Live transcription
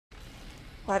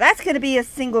Well, that's gonna be a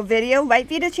single video, right,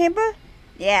 Vita Chamber?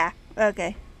 Yeah,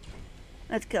 okay.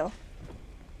 Let's go.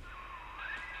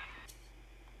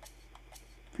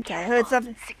 Okay, I heard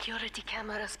something. Security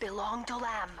cameras belong to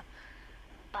Lamb.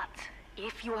 But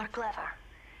if you are clever,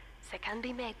 they can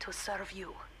be made to serve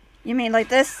you. You mean like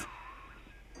this?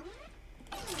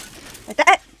 Like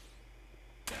that?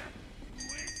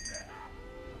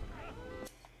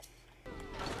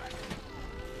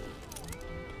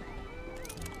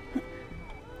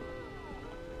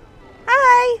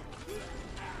 Hi!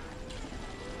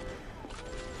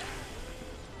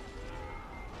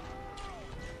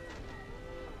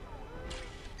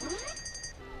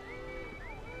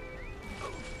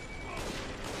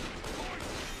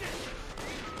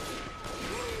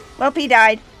 Well, he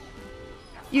died.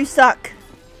 You suck.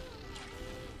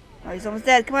 Oh, he's almost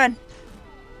dead. Come on.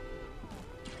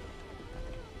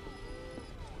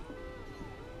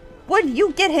 Wouldn't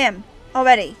you get him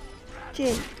already?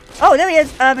 Jeez. Oh, there he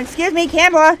is. Excuse me,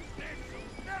 camera.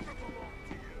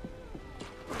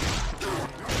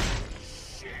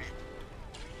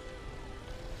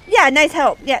 Yeah, nice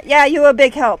help. Yeah, you were a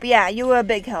big help. Yeah, you were a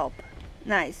big help.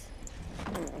 Nice.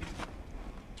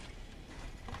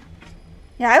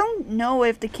 Yeah, I don't know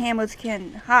if the cameras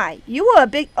can... Hi. You were a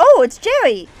big... Oh, it's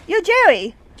Jerry. You're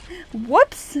Jerry.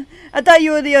 Whoops. I thought you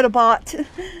were the other bot.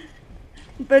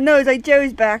 But no, it's like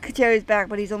Jerry's back. Jerry's back,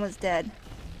 but he's almost dead.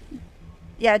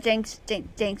 Yeah, thanks,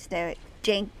 Jerry.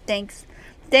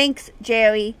 Thanks,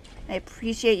 Jerry. I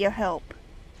appreciate your help.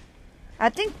 I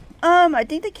think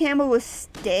the camera will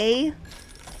stay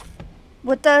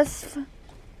with us.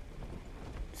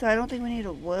 So I don't think we need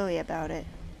to worry about it.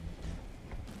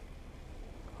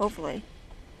 Hopefully.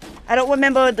 I don't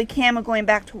remember the camera going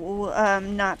back to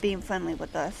not being friendly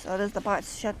with us. Oh, there's the bot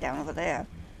shut down over there.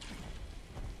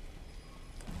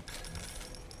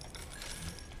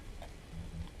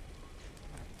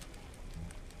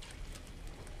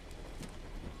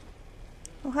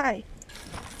 Oh, hi.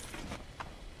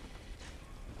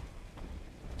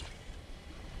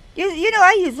 You know,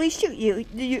 I usually shoot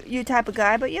you type of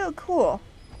guy, but you're cool.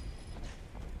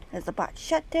 There's the bot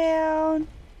shut down.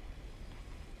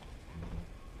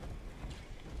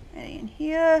 Anything in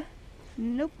here?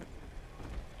 Nope.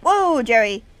 Whoa,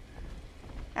 Jerry!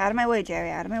 Out of my way,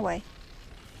 Jerry. Out of my way.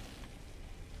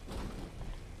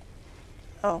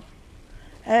 Oh.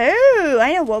 Oh,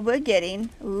 I know what we're getting.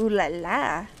 Ooh la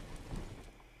la.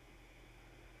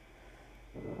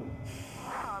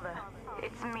 Father,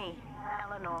 it's me,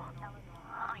 Eleanor.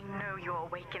 I know you're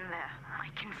awake in there. I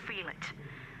can feel it.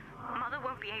 Mother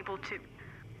won't be able to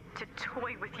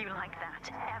toy with you like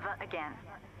that ever again.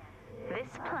 This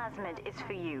plasmid is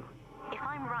for you. If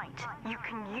I'm right, you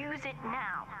can use it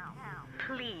now.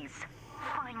 Please,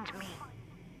 find me.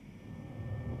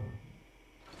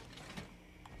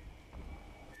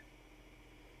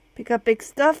 Pick up big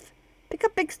stuff. Pick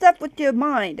up big stuff with your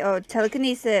mind. Oh,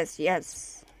 telekinesis.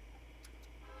 Yes.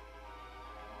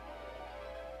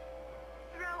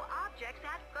 Throw objects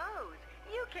at foes.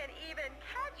 You can even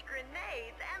catch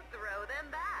grenades and throw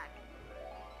them back.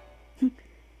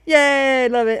 Yay,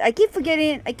 love it. I keep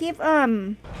forgetting. I keep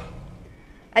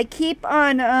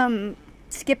on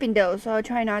skipping those, so I'll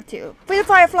try not to. Free the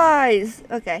fireflies.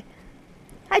 Okay.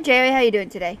 Hi, Jerry. How you doing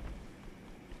today?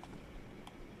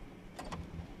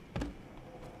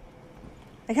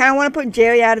 I kind of want to put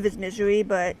Jerry out of his misery,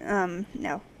 but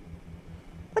no.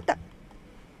 What the?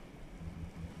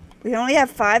 We only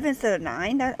have 5 instead of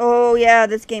 9. Oh yeah,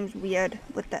 this game's weird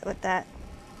with that.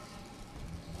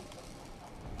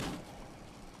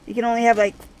 You can only have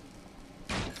like...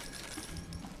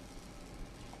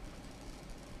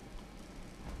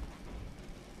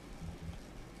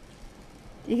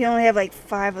 You can only have like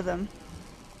 5 of them.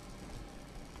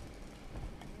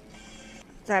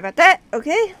 Sorry about that.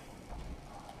 Okay.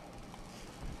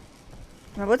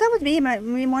 What's up with me?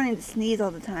 Me wanting to sneeze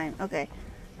all the time. Okay.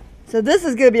 So this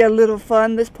is gonna be a little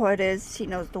fun. This part is. She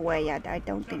knows the way. I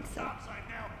don't think so.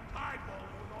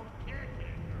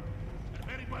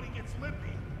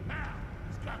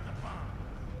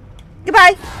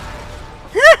 Goodbye!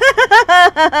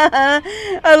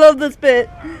 I love this bit.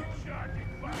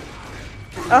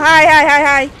 Oh,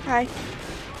 hi.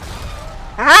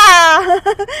 Ah!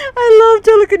 I love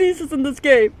telekinesis in this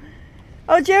game.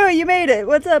 Oh, Jerry, you made it.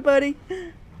 What's up, buddy?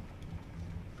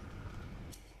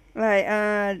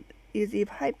 Right, use the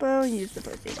hypo, use the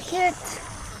first aid kit.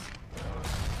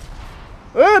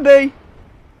 Oh, baby!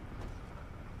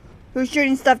 Who's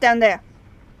shooting stuff down there?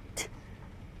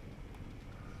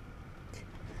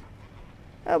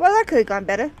 Oh, well, that could have gone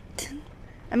better.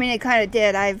 I mean, it kind of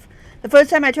did. The first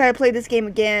time I tried to play this game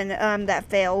again, that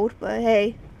failed, but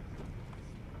hey.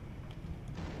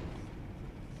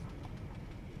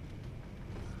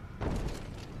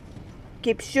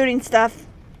 Keep shooting stuff.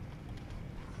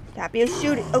 Stop your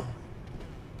shooting. Oh.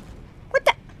 What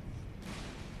the?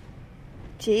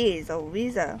 Jeez, oh,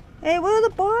 Lisa. Hey, where are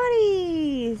the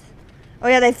bodies? Oh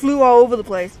yeah, they flew all over the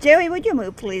place. Jerry, would you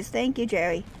move, please? Thank you,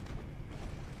 Jerry.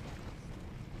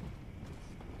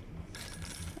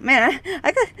 Man,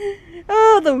 I got...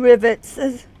 Oh, the rivets.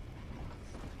 I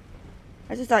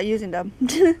should start using them.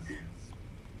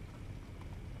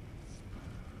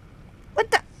 What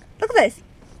the? Look at this.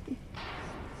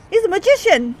 He's a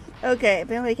magician. Okay,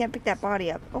 apparently I can't pick that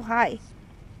body up. Oh, hi.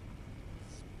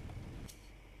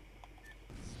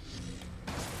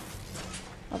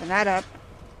 Open that up.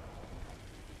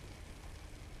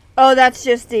 Oh, that's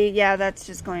just the... Yeah, that's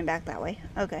just going back that way.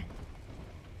 Okay.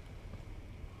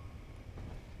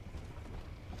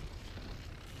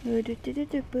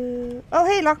 Oh,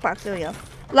 hey, lockbox. There we go.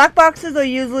 Lockboxes are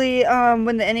usually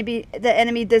when the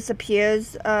enemy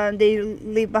disappears. They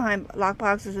leave behind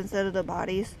lockboxes instead of the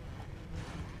bodies.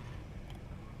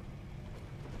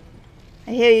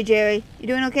 I hear you, Jerry. You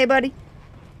doing okay, buddy?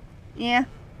 Yeah.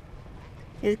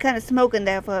 You're kind of smoking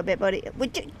there for a bit, buddy.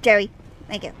 Jerry,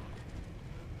 thank you.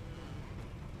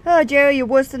 Oh, Jerry, you're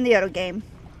worse than the other game.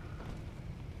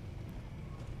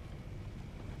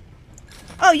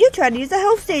 Oh, you tried to use the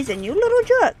health station, you little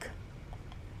jerk.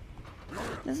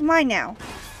 This is mine now.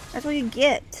 That's what you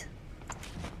get.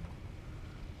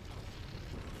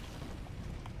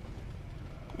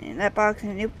 And that box,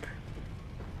 nope.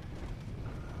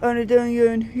 Anything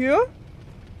in here?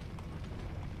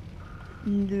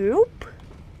 Nope.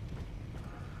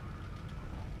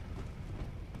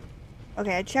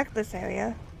 Okay, I checked this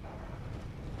area.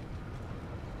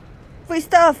 Free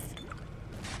stuff!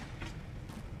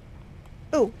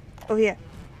 Oh, over here.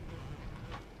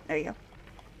 There you go.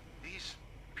 These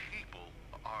people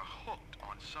are hooked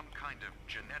on some kind of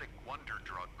genetic wonder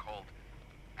drug called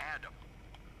Adam.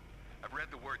 I've read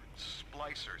the word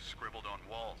splicer scribbled on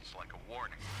walls like a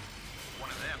warning.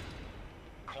 One of them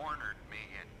cornered me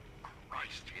and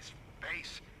Christ, his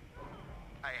face.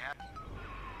 I had...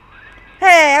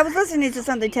 Hey, I was listening to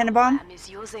something, Tenenbaum. Is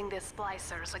using the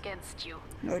splicers against you.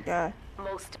 Oh, God.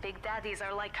 Most big daddies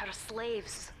are like her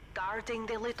slaves, guarding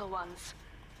the little ones.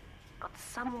 But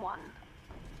someone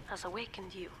has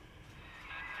awakened you.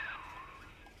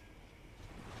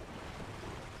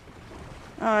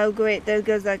 Oh, great. There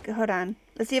goes that. Hold on.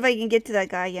 Let's see if I can get to that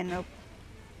guy again. Nope.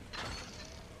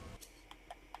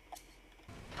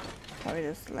 Probably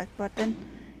the select button.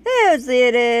 There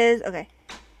it is. Okay.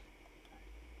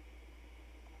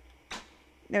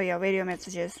 There we go. Radio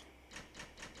messages.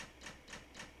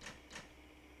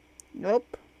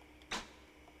 Nope.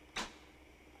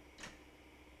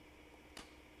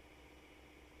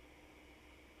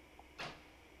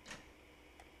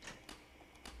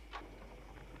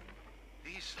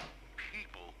 These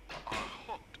people are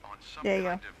hooked on some There you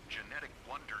kind go. of genetic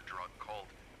wonder drug called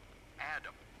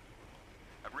Adam.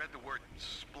 I've read the word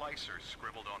splicer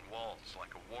scribbled on walls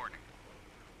like a warning.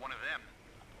 One of them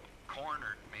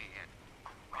cornered me and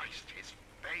Christ, his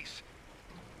face.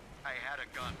 I had a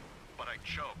gun, but I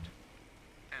choked.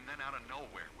 And then out of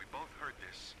nowhere, we both heard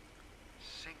this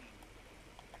singing.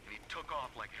 And he took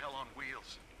off like hell on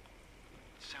wheels.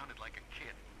 It sounded like a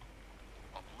kid.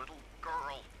 A little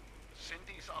girl.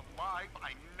 Cindy's alive.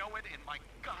 I know it in my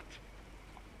gut.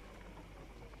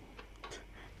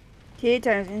 Key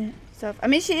times and stuff. I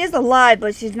mean, she is alive,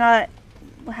 but she's not,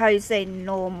 how you say,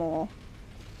 normal.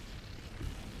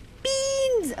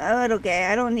 Beans! Oh, okay.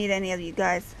 I don't need any of you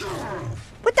guys.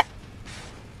 What the?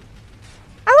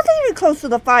 I wasn't even close to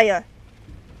the fire.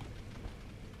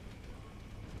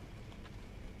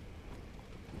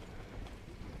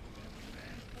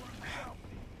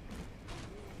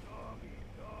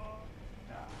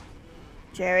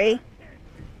 Jerry?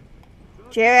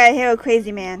 Jerry, I hear a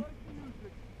crazy man.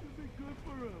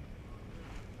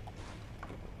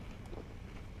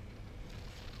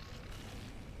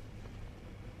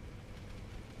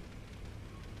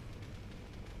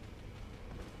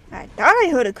 I thought I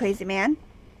heard a crazy man.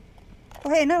 Oh,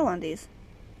 hey, another one of these.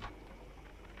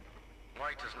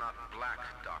 White is not black,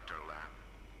 Dr. Lamb.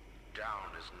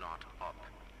 Down is not up,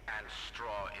 and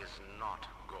straw is not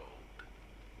gold.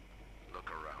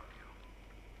 Look around you.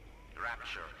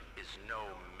 Rapture is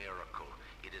no miracle.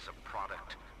 It is a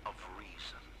product of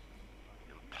reason.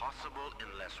 Impossible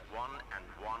unless 1 and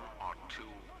 1 are 2,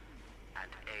 and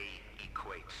A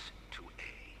equates to A.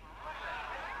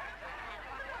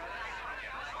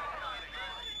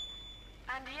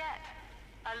 And yet,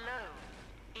 alone,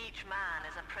 each man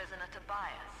is a prisoner to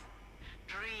bias,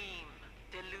 dream,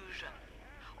 delusion,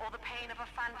 or the pain of a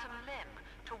phantom limb.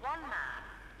 To one man,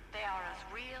 they are as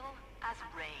real as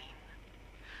rain.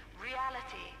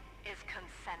 Reality is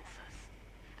consensus,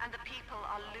 and the people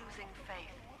are losing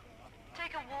faith.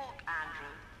 Take a walk,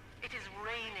 Andrew. It is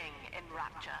raining in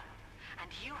Rapture, and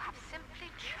you have simply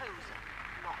chosen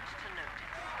not to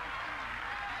notice.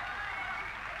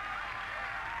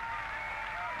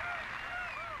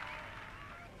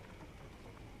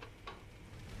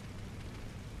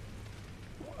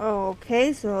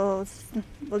 Okay, so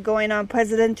we're going on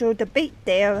presidential debate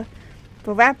there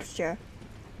for Rapture.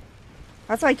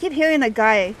 Also, I keep hearing a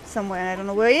guy somewhere, and I don't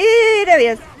know where. There he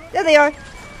is. There they are.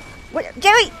 What?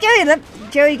 Jerry,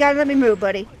 Jerry, you gotta let me move,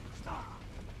 buddy.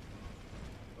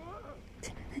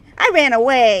 I ran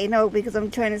away. No, because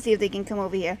I'm trying to see if they can come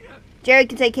over here. Jerry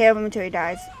can take care of him until he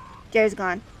dies. Jerry's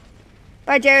gone.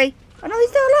 Bye, Jerry. Oh no, he's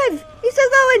still alive. He's still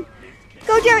going.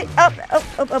 Go, Jerry. Up.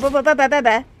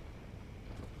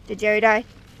 Did Jerry die?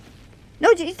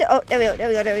 No, he's still. Oh, there we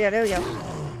go.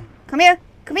 Come here.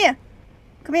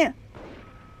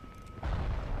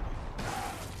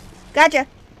 Gotcha.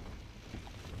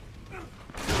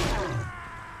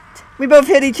 We both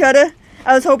hit each other.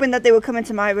 I was hoping that they would come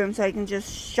into my room so I can just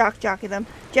shock jockey them.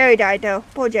 Jerry died though.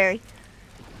 Poor Jerry.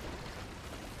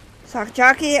 Shock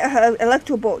jockey,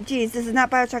 electro bolt. Jeez, this is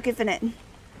not BioShock Infinite.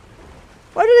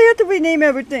 Why do they have to rename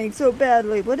everything so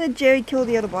badly? Why did Jerry kill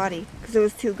the other body? Because there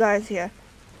was two guys here.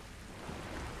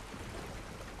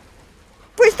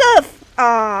 Free stuff!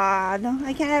 Ah, no,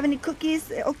 I can't have any cookies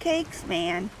or cakes,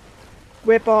 man.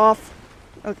 Rip off.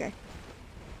 Okay.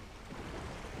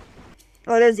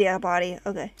 Oh, there's the other body.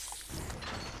 Okay.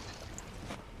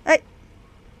 Hey.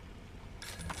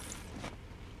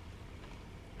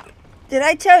 Did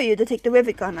I tell you to take the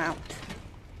rivet gun out?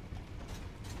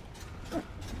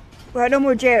 Well, no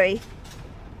more Jerry.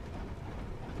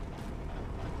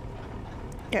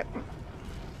 Yep.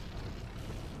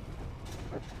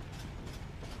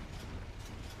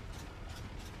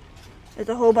 There's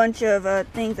a whole bunch of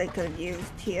things I could have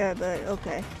used here, but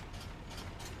okay.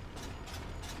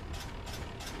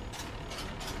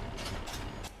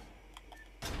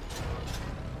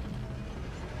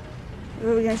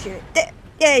 Where are we gonna shoot it? There.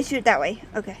 Yeah, shoot it that way.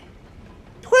 Okay.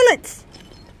 Toilets!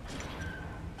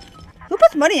 Who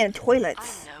puts money in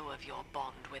toilets? I know of your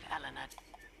bond with Eleanor,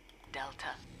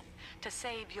 Delta. To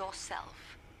save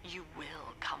yourself, you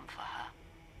will come for her.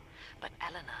 But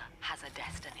Eleanor has a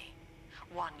destiny,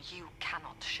 one you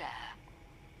cannot share.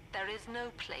 There is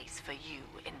no place for you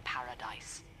in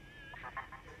paradise.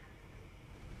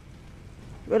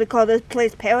 What do they call this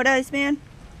place? Paradise, man?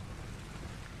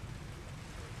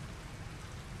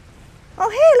 Oh,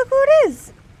 hey, look who it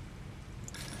is!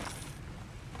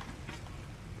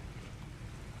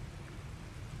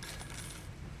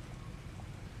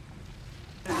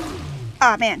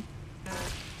 Aw, man.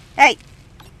 Hey!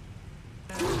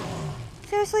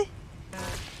 Seriously?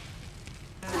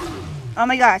 Oh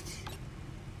my gosh.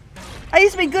 I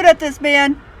used to be good at this,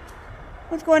 man!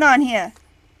 What's going on here?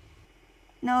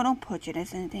 No, don't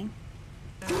purchase anything.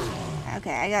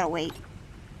 Okay, I gotta wait.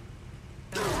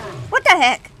 What the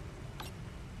heck?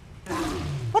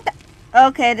 What the?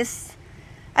 Okay, this...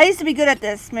 I used to be good at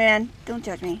this, man. Don't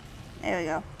judge me. There we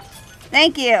go.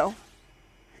 Thank you.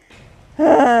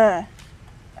 I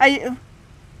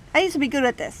used to be good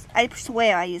at this. I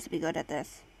swear I used to be good at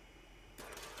this.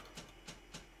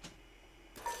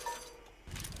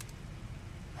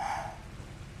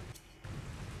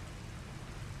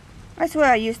 I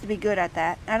swear I used to be good at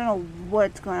that. I don't know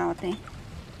what's going on with me.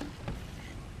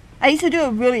 I used to do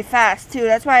it really fast too.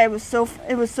 That's why it was so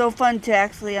fun to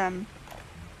actually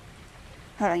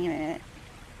Hold on, give me a minute.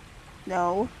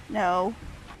 No.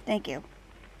 Thank you.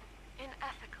 In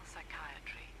ethical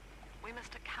psychiatry, we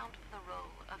must account for the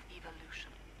role of evolution.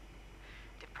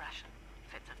 Depression,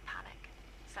 fits of panic,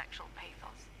 sexual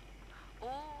pathos,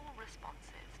 all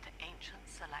responses to ancient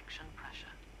selection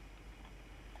pressure.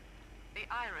 The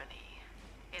irony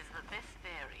is that this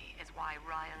theory is why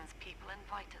Ryan's people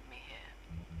invited me here.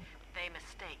 They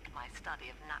mistake my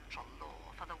study of natural law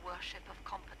for the worship of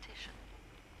competition.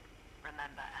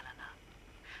 Remember, Eleanor,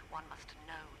 one must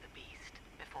know the beast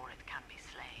before it can be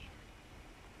slain.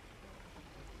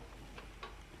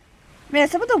 Man,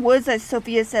 some of the words that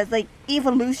Sophia says, like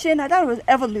evolution, I thought it was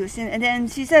evolution, and then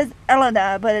she says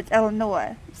Eleanor, but it's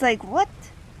Eleanor. It's like, what?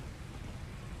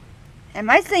 Am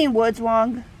I saying words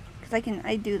wrong? Because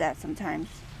I do that sometimes.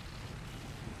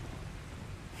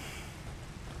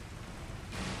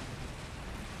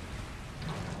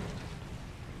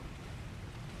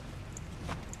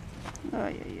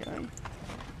 Ay.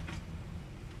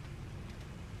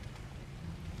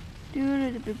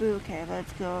 Okay,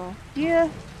 let's go here.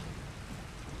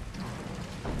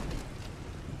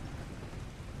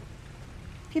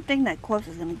 keep thinking that corpse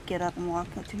is gonna get up and walk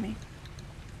up to me.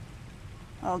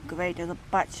 Oh great, there's a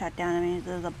bot shot down. I mean,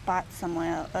 there's a bot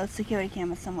somewhere, a security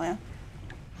camera somewhere.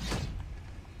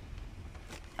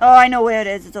 Oh, I know where it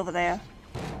is. It's over there.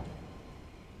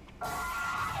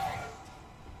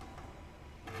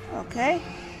 Okay.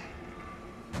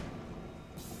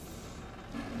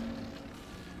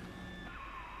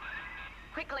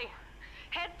 Quickly,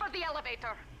 head for the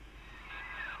elevator.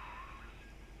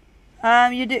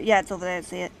 You do. Yeah, it's over there. I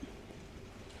see it.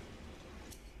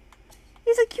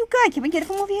 He's a cute guy. Can we get it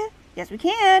from over here? Yes, we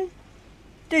can.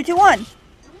 3, 2, 1.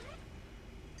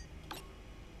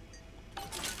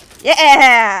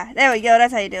 Yeah! There we go.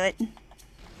 That's how you do it.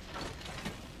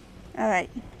 Alright.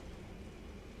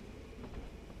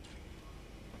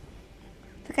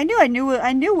 Like I knew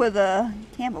where the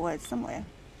camera was somewhere.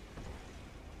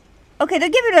 Okay, they're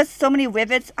giving us so many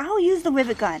rivets. I'll use the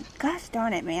rivet gun. Gosh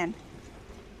darn it, man.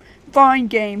 Fine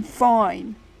game,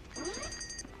 fine.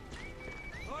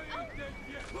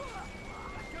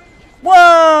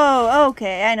 Whoa!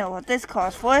 Okay, I know what this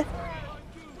calls for.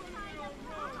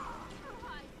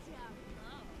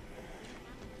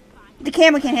 The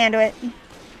camera can handle it.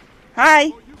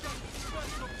 Hi.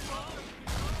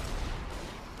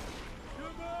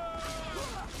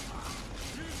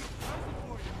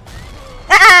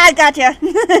 Ah, gotcha.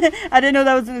 I didn't know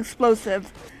that was an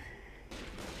explosive.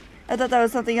 I thought that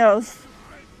was something else.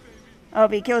 Oh,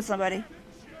 he killed somebody.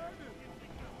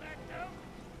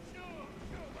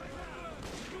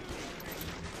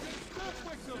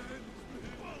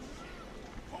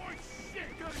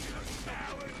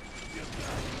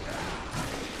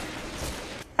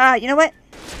 You know what?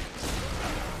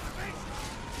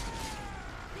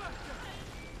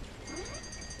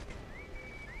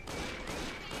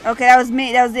 Okay, that was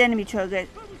me. That was the enemy trigger.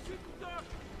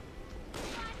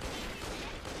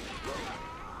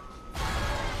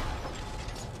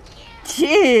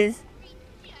 Jeez.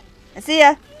 I see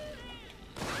ya.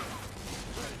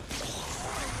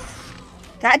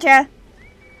 Gotcha.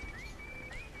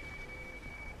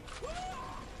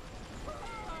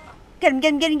 Get him,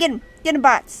 get him, get him, get him. Get him,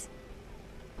 bots.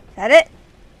 Is that it?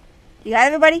 You got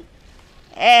everybody?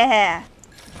 Yeah.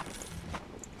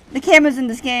 The cameras in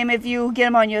this game, if you get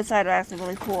them on your side, are actually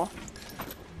really cool.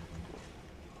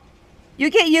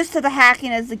 You get used to the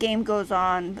hacking as the game goes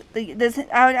on. But this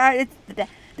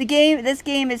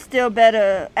game is still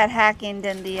better at hacking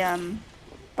than the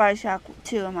BioShock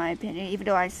 2, in my opinion, even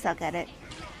though I suck at it.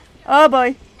 Oh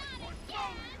boy.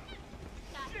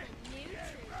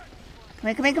 Come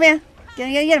here, come here, come here. Get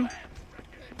him, get him, get him.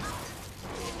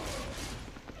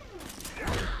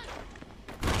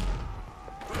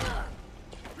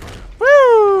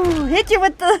 Woo! Hit you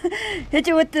with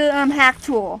the hack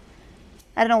tool.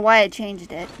 I don't know why I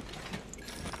changed it.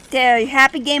 There, you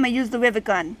happy game? I used the rivet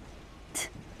gun.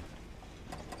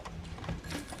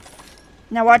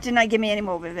 Now watch it not give me any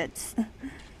more rivets.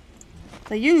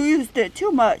 So you used it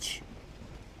too much.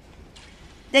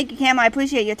 Thank you, Cam. I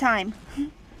appreciate your time.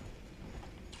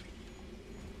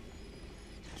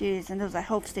 Jeez, and there's a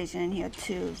health station in here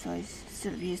too, so I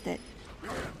should have used it.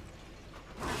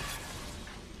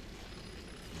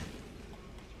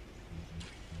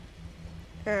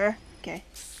 Okay.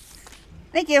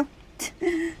 Thank you.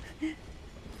 Okay,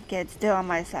 it's still on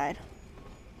my side.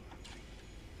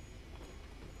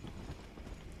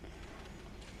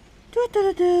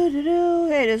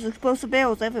 Hey, there's explosive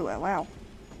barrels everywhere. Wow.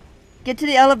 Get to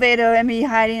the elevator and me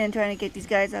hiding and trying to get these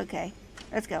guys. Okay,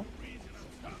 let's go.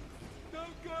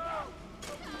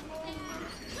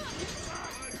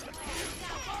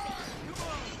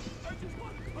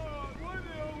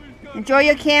 Enjoy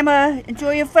your camera.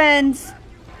 Enjoy your friends.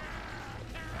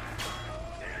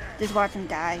 Just watch them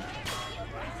die.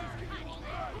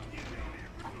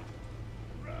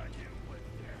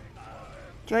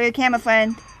 Enjoy your camera,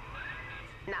 friend.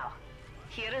 Now,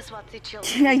 here is what the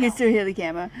children I can know. still hear the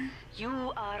camera.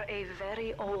 You are a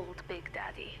very old Big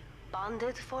Daddy,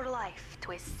 bonded for life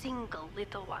to a single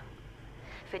little one.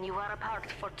 When you are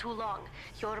apart for too long,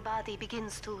 your body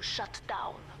begins to shut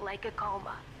down like a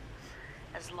coma.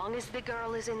 As long as the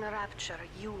girl is in the rapture,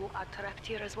 you are trapped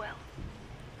here as well.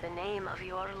 The name of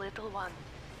your little one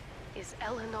is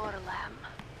Eleanor Lamb,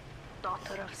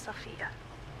 daughter of Sophia.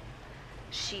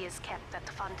 She is kept at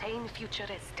Fontaine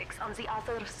Futuristics on the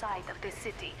other side of the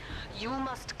city. You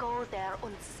must go there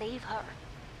and save her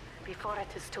before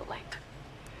it is too late.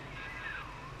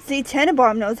 See,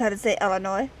 Tenenbaum knows how to say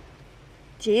Eleanor.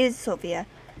 Jeez, Sophia.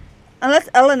 Unless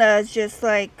Eleanor is just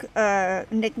like a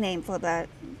nickname for that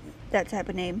type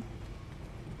of name.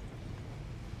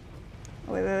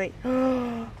 Oh, wait.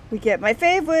 We get my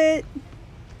favorite.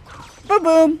 Boom,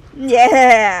 boom.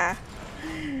 Yeah.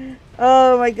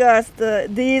 Oh my gosh,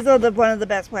 these are one of the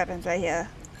best weapons right here.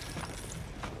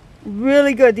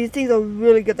 Really good. These things are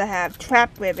really good to have.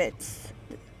 Trap rivets.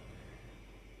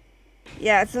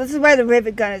 Yeah, so this is why the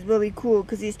rivet gun is really cool,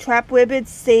 because these trap rivets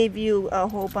save you a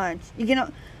whole bunch. You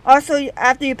can also,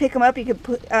 after you pick them up, you can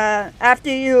put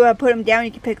after you put them down,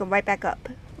 you can pick them right back up,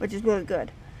 which is really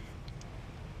good.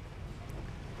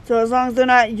 So as long as they're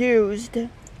not used, you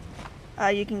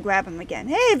can grab them again.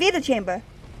 Hey, Vita chamber.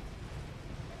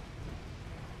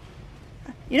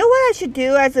 You know what I should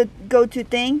do as a go-to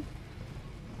thing?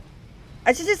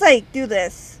 I should just like do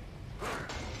this.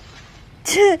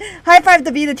 High five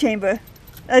the Vita chamber.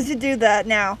 I should do that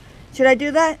now. Should I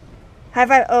do that? High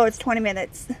five. Oh, it's 20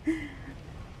 minutes.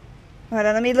 Hold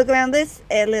on, let me look around this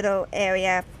little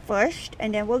area first,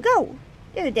 and then we'll go.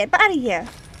 There's a dead body here.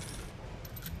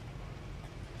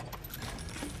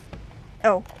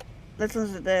 Oh, let's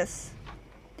listen to this.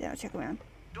 Then I'll check around.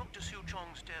 Dr. Su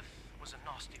Chong's death was a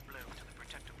nasty blow to the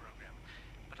Protector program,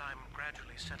 but I'm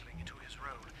gradually settling into his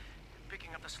role,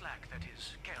 picking up the slack that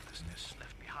his carelessness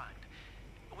left behind.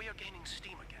 We are gaining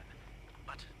steam again,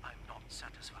 but I'm not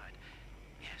satisfied.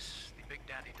 Yes, the Big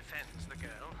Daddy defends the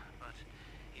girl, but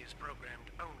he is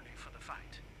programmed only for the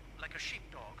fight. Like a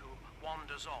sheepdog who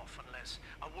wanders off unless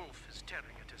a wolf is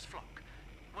tearing at his flock.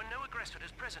 When no aggressor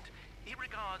is present, he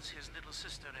regards his little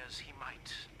sister as he might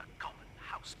a common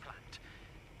houseplant.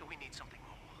 We need something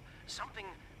more, something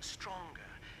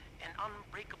stronger, an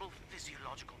unbreakable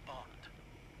physiological bond.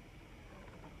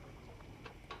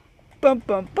 Bum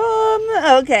bum bum.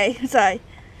 Okay, sorry.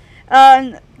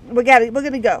 We're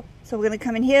gonna go. So we're gonna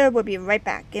come in here. We'll be right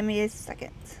back. Give me a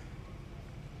second.